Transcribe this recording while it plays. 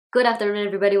Good afternoon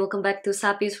everybody, welcome back to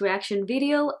Sapi's reaction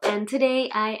video, and today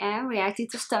I am reacting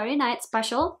to Starry Night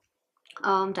special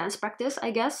dance practice,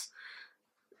 I guess.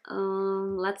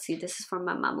 Let's see, this is from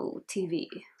MAMAMOO TV.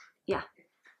 Yeah,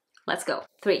 let's go.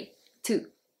 3, 2,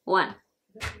 1.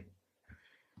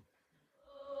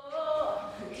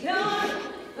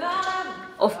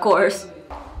 Of course.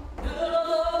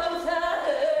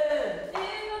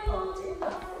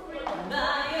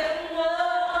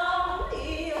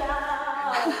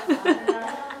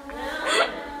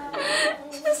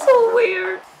 She's so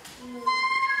weird.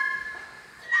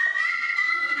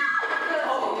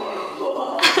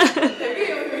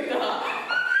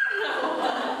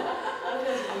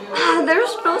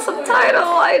 There's no subtitle.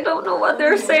 I don't know what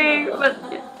they're saying, but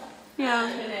yeah.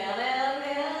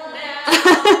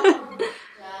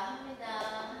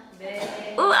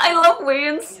 Oh, I love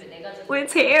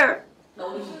Wayne's hair.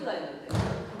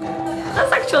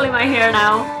 That's actually my hair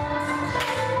now.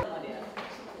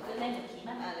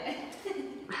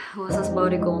 What's this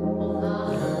body goal?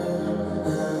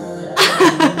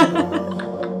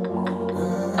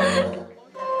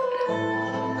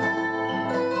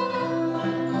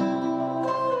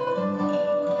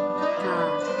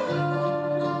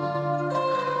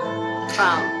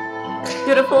 Wow.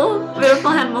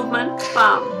 Beautiful hand movement.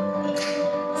 Wow.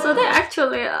 So they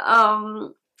actually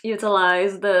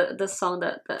utilize the song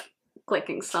the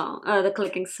clicking sound,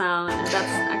 and that's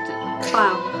actually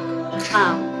wow.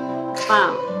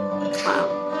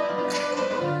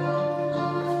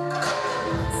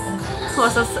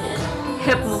 Horse's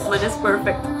hip movement is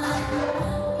perfect.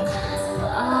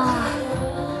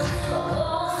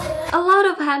 A lot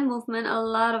of hand movement, a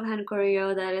lot of hand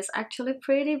choreo that is actually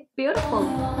pretty beautiful.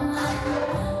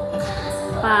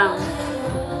 Bam.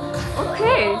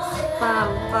 Okay. Bam,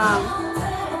 bam.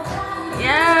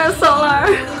 Yeah, Solar.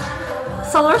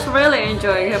 Solar's really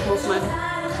enjoying hip movement.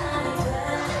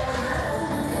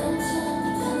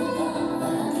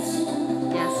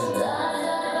 Yes.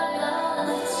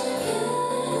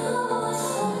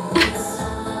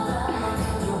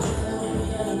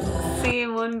 See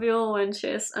Moonbyul when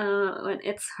she's when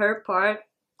it's her part,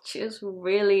 she's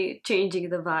really changing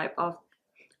the vibe of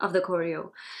the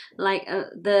choreo. Like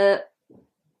the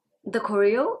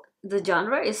choreo, the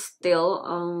genre is still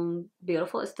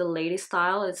beautiful. It's the lady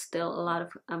style. It's still a lot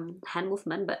of hand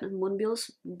movement, but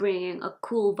Moonbyul's bringing a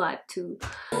cool vibe to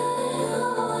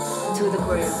the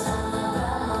choreo.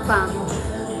 Bam,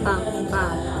 bam,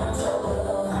 bam.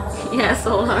 Yeah,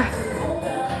 Solar.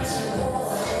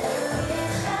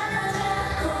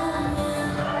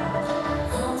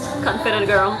 Confident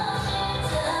girl.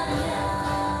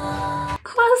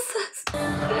 What's this?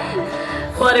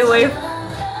 Body wave.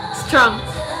 Strong.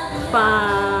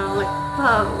 Bam, like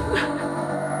bam.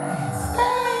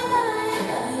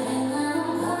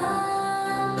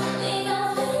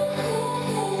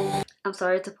 I'm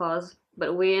sorry to pause,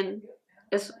 but Wayne's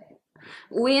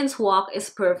walk is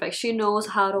perfect. She knows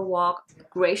how to walk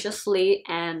graciously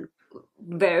and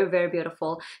very, very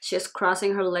beautiful. She's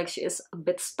crossing her legs. She is a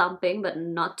bit stomping, but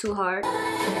not too hard.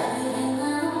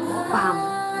 Bam,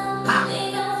 bam,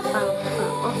 bam, bam.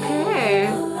 Okay.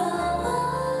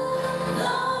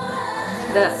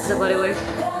 The body wave.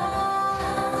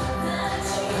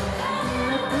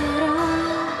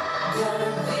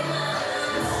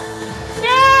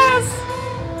 Yes!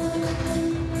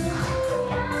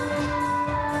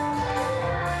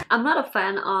 I'm not a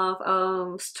fan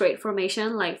of straight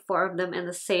formation, like 4 of them in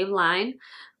the same line,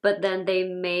 but then they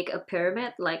make a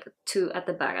pyramid, like 2 at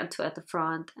the back and 2 at the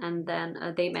front, and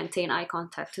then they maintain eye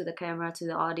contact to the camera, to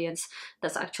the audience.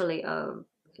 That's actually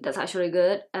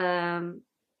good.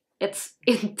 It's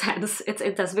intense. It's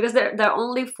intense because there are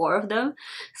only 4 of them,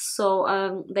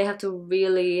 so they have to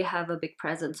really have a big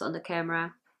presence on the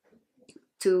camera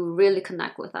to really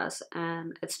connect with us,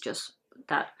 and it's just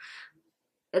that.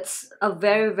 It's a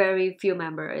very, very few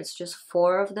members. It's just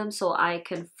 4 of them, so I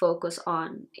can focus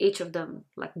on each of them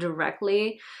like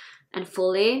directly and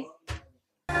fully.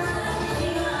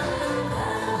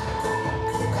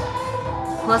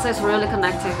 Plus, it's really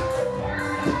connecting.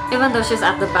 Even though she's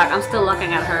at the back, I'm still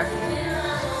looking at her.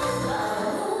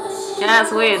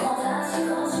 Yes, win.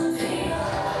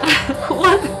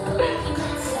 What?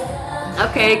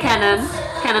 Okay, cannon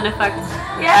effect.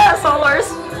 Yeah, Solars.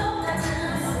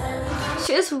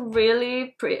 She's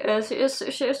really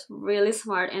she's really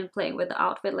smart in playing with the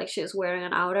outfit. Like, she's wearing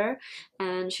an outer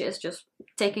and she is just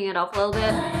taking it off a little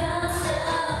bit.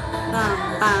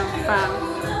 Bam, bam, bam.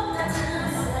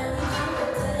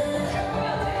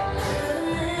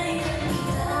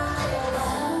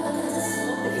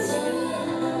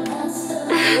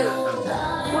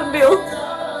 Moonbyul.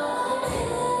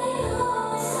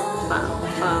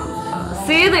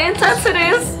 See, the intensity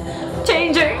is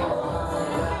changing.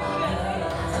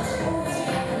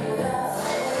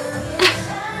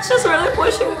 It's just really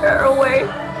pushing her away.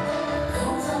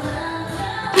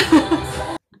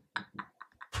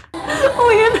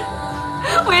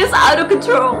 Wayne is out of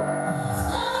control.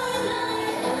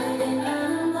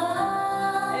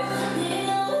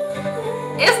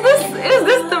 Is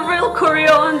this the real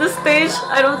choreo on the stage?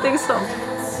 I don't think so.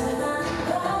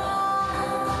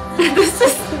 This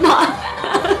is not.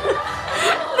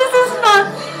 This is not.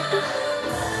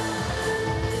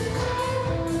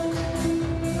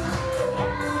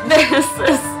 This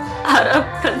is out of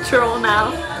control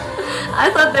now. I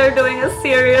thought they were doing a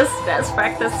serious dance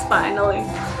practice finally.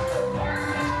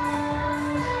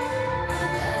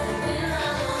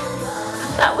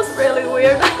 That was really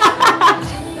weird.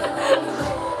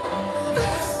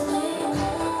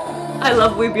 I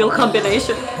love Weebill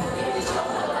combination.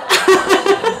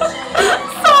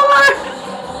 Solar!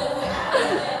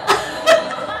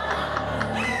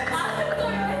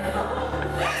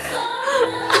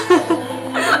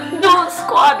 Don't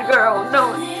squat, girl,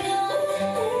 no.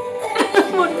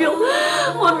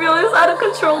 Moonbill is out of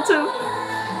control too.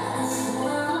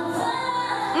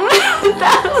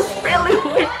 That was really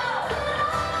weird.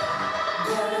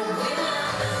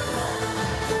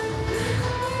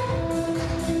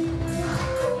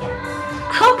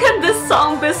 How can this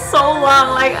song be so long?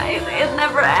 Like, it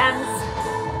never ends.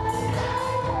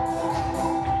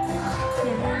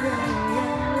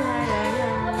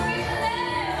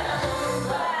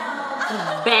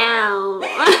 Bam!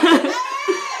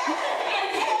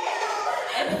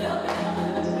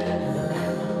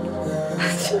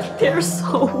 They're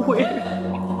so weird.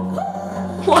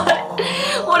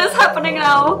 What is happening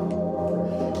now?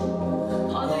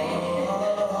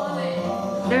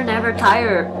 They're never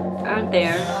tired, aren't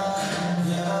they?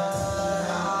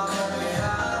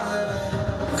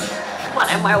 What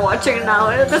am I watching now?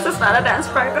 This is not a dance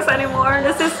practice anymore.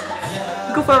 This is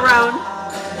goof around.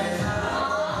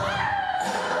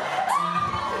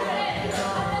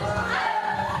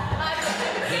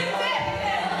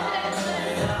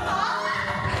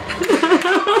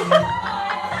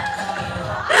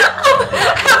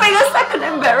 I'm having a second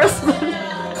embarrassment.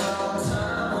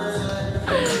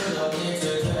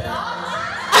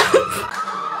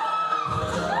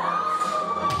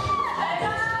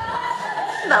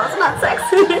 That was not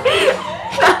sexy.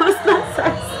 That was not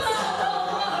sexy.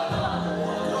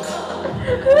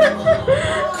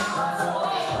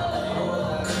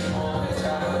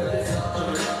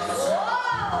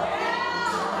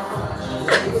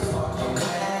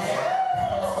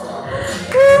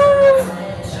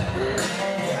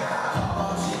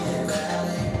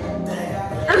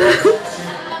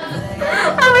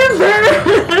 I'm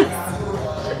embarrassed.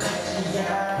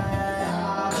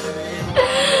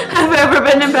 Have you ever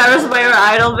been embarrassed by your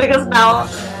idol? Because now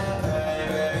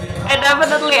I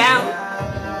definitely am.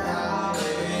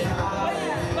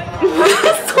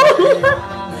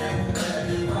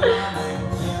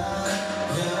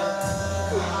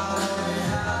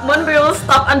 Moonbill,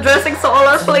 stop undressing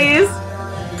Solar, please.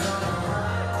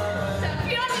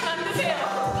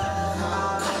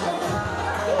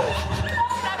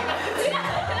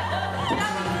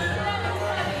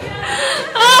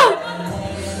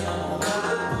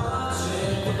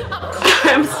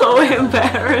 I'm so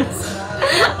embarrassed.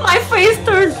 My face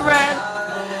turned red.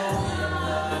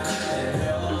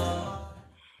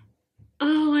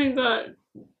 Oh my god.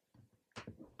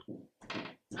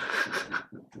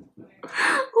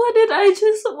 What did I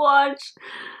just watch?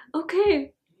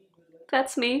 Okay,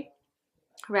 that's me.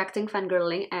 Reacting,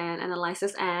 fangirling, and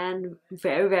analysis, and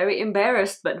very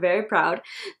embarrassed but very proud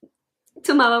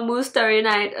to Mamamoo's Starry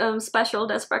Night special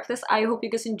dance practice. I hope you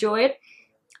guys enjoyed.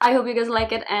 I hope you guys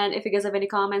like it, and if you guys have any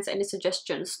comments, any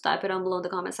suggestions, type it down below in the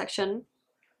comment section.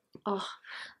 Oh,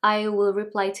 I will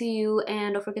reply to you,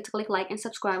 and don't forget to click like and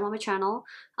subscribe on my channel.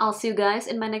 I'll see you guys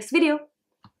in my next video.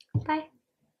 Bye!